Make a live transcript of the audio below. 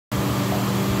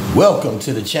Welcome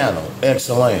to the channel,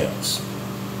 Excellence,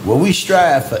 where we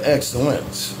strive for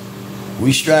excellence.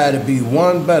 We strive to be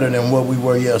one better than what we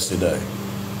were yesterday.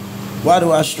 Why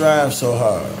do I strive so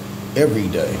hard every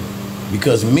day?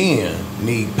 Because men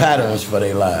need patterns for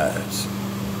their lives.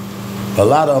 A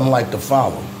lot of them like to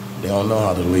follow. They don't know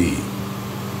how to lead.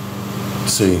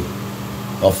 See,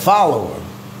 a follower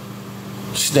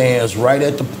stands right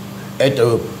at the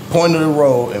point of the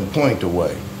road and point the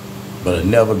way, but it'll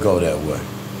never go that way.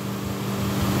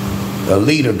 A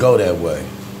leader go that way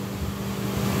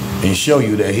and show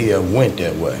you that he have went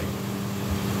that way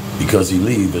because he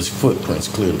leave his footprints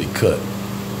clearly cut.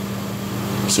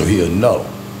 So he'll know,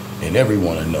 and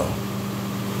everyone will know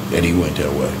that he went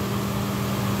that way.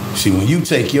 See, when you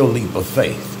take your leap of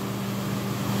faith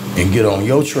and get on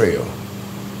your trail,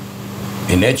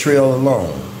 and that trail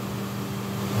alone,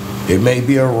 it may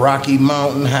be a rocky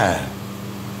mountain high,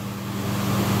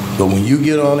 but when you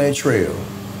get on that trail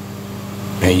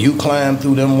and you climb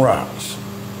through them rocks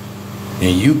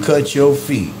and you cut your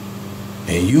feet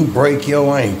and you break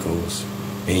your ankles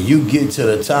and you get to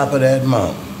the top of that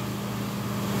mountain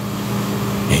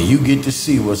and you get to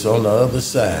see what's on the other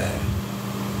side,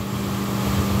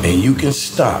 and you can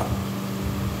stop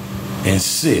and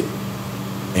sit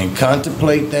and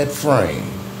contemplate that frame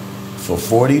for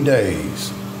 40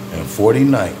 days and 40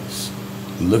 nights,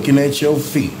 looking at your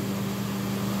feet,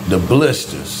 the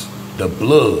blisters, the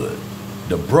blood,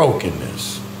 the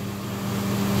brokenness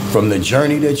from the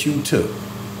journey that you took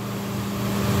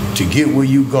to get where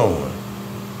you going.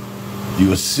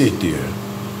 You'll sit there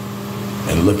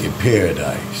and look at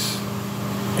paradise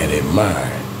and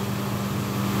admire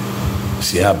it.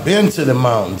 See, I've been to the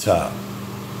mountaintop.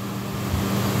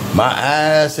 My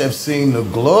eyes have seen the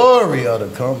glory of the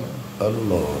coming of the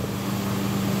Lord.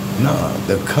 No,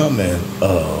 the coming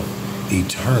of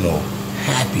eternal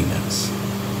happiness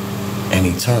and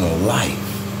eternal life.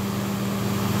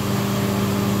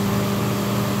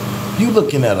 You're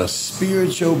looking at a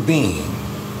spiritual being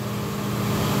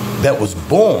that was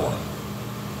born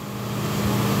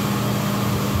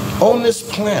on this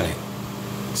planet,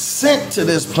 sent to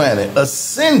this planet,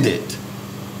 ascended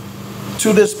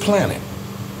to this planet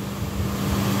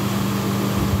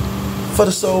for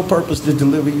the sole purpose to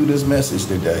deliver you this message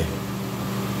today.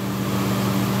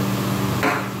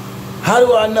 How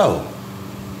do I know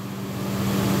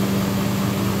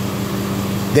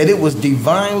that it was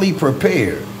divinely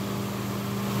prepared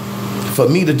for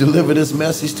me to deliver this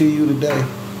message to you today?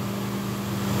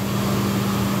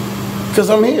 Because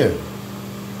I'm here.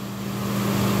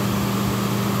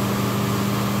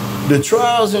 The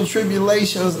trials and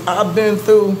tribulations I've been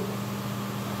through,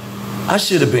 I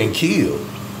should have been killed.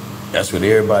 That's what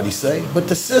everybody say. But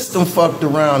the system fucked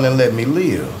around and let me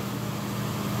live.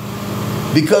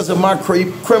 Because of my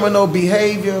criminal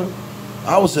behavior,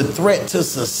 I was a threat to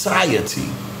society.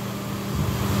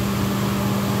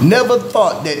 Never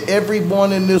thought that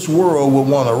everyone in this world would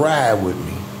want to ride with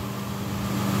me.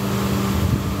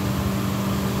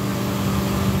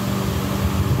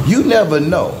 You never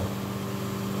know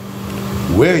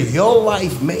where your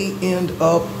life may end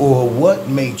up or what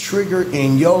may trigger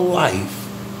in your life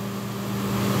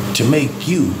to make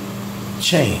you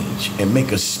change and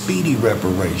make a speedy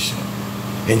reparation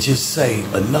and just say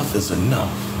enough is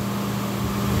enough.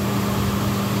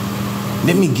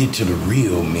 Let me get to the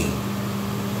real me.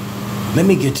 Let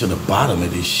me get to the bottom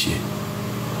of this shit.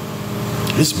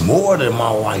 It's more than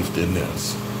my life than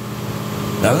this.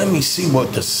 Now let me see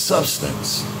what the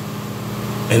substance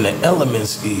and the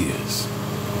elements is.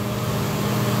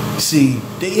 See,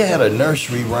 they had a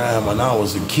nursery rhyme when I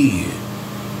was a kid.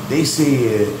 They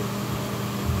said,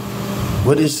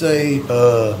 what did it say?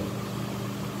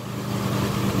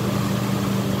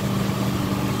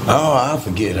 I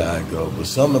forget how it goes, but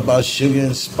something about sugar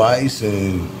and spice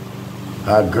and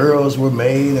how girls were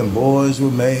made and boys were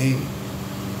made.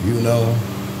 You know.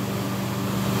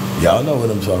 Y'all know what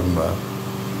I'm talking about.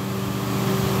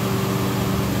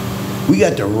 We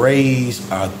got to raise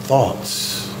our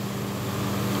thoughts.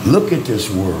 Look at this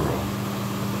world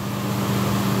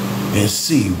and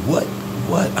see what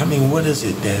is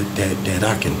it that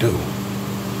I can do?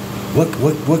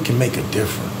 What can make a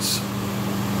difference?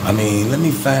 I mean, let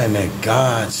me find that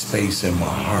God space in my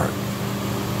heart.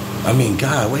 I mean,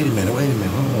 God, wait a minute. Hold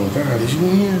on, God, is you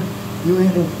in here? You in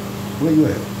here? Where you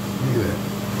at? Where you at?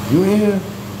 You in here?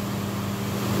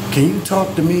 Can you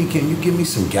talk to me? Can you give me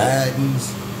some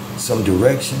guidance, some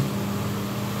direction?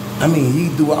 I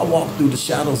mean, do I walk through the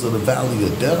shadows of the valley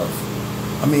of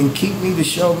death? I mean, keep me to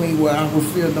show me where I will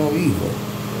fear no evil.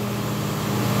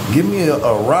 Give me a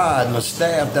rod and a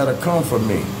staff that'll comfort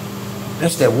me.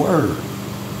 That's that word.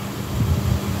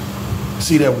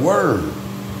 See, that word,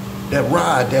 that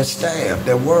rod, that staff,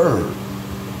 that word,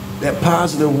 that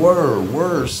positive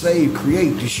word, save,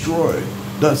 create, destroy,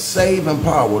 the saving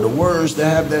power, the words that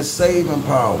have that saving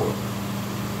power.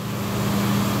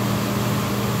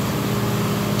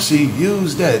 See,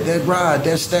 use that rod,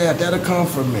 that staff, that'll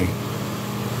comfort me.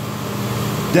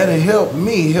 That'll help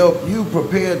me, help you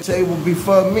prepare a table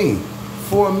before me,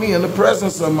 for me, in the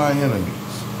presence of my enemies.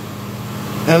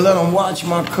 And let them watch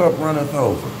my cup runneth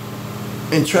over.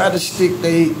 And try to stick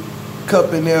their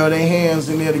cup in there, or their hands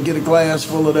in there to get a glass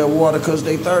full of that water because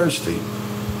they thirsty.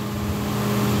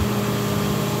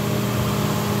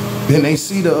 Then they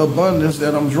see the abundance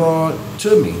that I'm drawing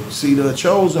to me. See the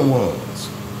chosen ones.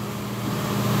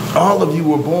 All of you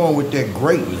were born with that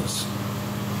greatness,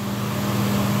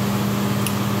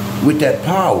 with that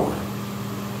power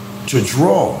to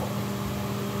draw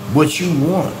what you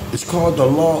want. It's called the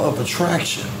law of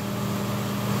attraction.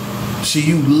 See,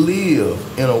 you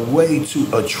live in a way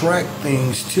to attract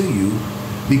things to you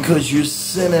because you're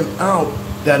sending out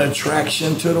that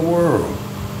attraction to the world.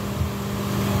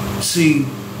 See,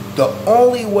 the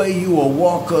only way you will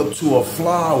walk up to a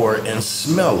flower and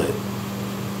smell it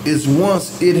is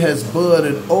once it has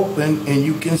budded open and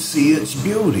you can see its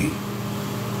beauty.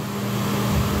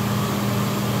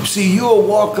 See, you'll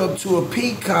walk up to a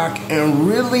peacock and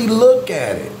really look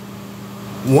at it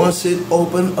once it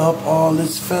opened up all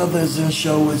its feathers and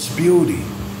show its beauty.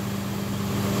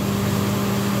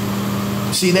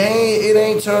 See, it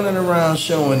ain't turning around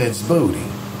showing its booty.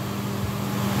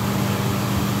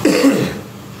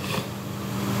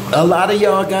 A lot of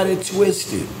y'all got it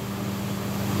twisted.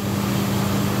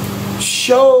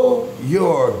 Show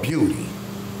your beauty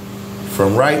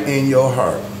from right in your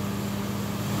heart.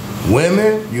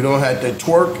 Women, you don't have to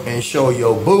twerk and show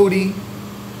your booty.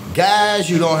 Guys,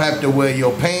 you don't have to wear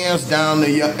your pants down to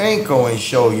your ankle and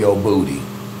show your booty.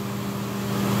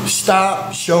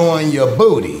 Stop showing your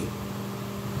booty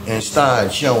and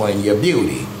start showing your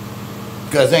beauty.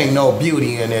 Because ain't no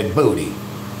beauty in that booty.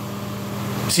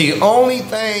 See, only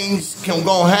things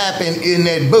gonna happen in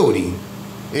that booty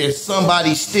is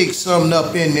somebody sticks something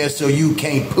up in there so you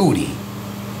can't pooty.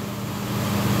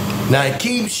 Now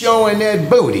keep showing that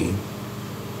booty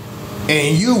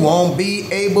and you won't be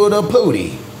able to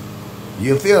pooty.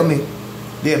 You feel me?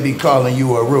 They'll be calling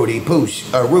you a Rudy Poo.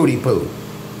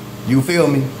 You feel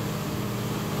me?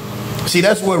 See,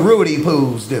 that's what Rudy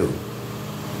Poos do.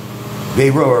 They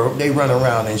run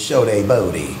around and show their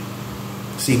booty.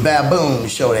 See,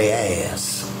 baboons show their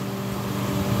ass.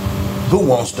 Who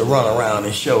wants to run around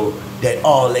and show that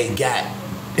all they got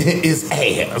is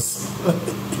ass?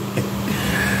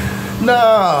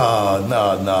 No.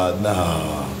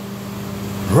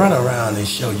 Run around and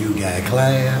show you got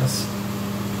class.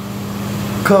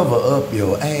 Cover up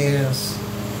your ass.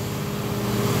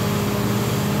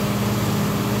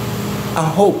 I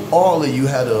hope all of you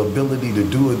had the ability to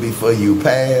do it before you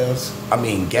pass. I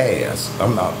mean gas.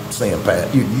 I'm not saying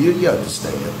pass. You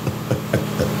understand.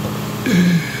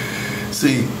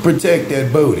 See, protect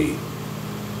that booty.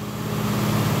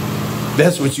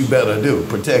 That's what you better do.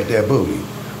 Protect that booty.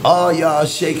 All y'all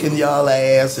shaking y'all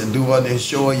ass and doing and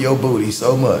showing your booty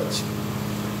so much.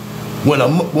 When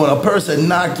a person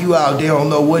knock you out, they don't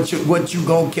know what you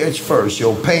gonna catch first,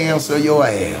 your pants or your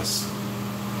ass.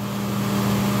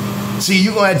 See,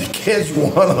 you gonna have to catch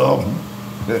one of them.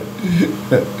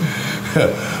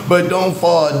 But don't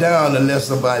fall down unless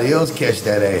somebody else catch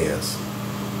that ass.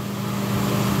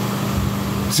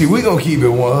 See, we gonna keep it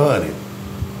 100.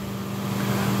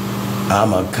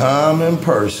 I'm a common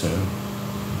person.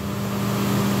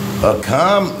 No.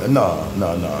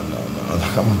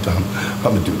 I'm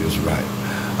gonna do this right.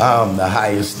 I'm the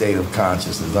highest state of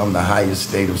consciousness. I'm the highest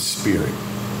state of spirit.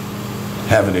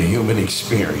 Having a human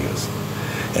experience.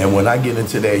 And when I get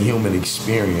into that human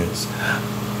experience,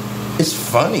 it's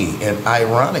funny and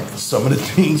ironic, some of the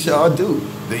things y'all do,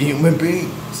 the human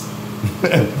beings.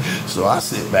 So I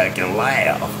sit back and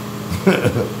laugh.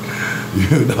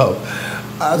 You know,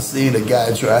 I seen a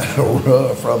guy try to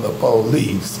run from the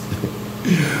police.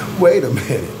 Wait a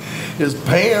minute. His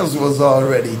pants was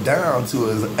already down to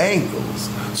his ankles.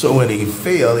 So when he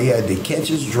fell, he had to catch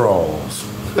his drawers.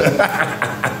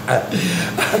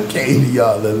 I came to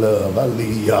y'all in love. I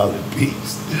leave y'all in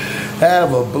peace.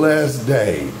 Have a blessed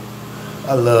day.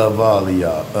 I love all of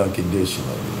y'all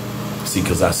unconditionally. See,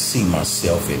 because I see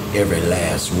myself in every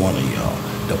last one of y'all.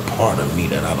 The part of me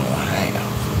that I don't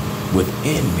have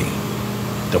within me.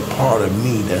 The part of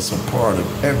me that's a part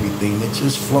of everything that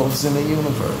just floats in the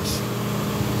universe.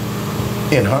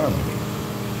 In harmony.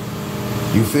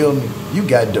 You feel me? You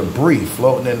got debris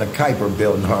floating in the Kuiper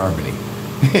belt in harmony.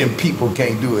 And people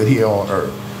can't do it here on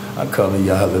earth. I come to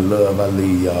y'all in love. I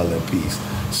leave y'all in peace.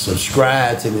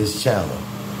 Subscribe to this channel.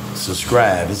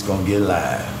 Subscribe. It's going to get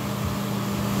live.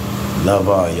 Love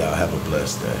all y'all. Have a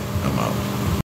blessed day. I'm out.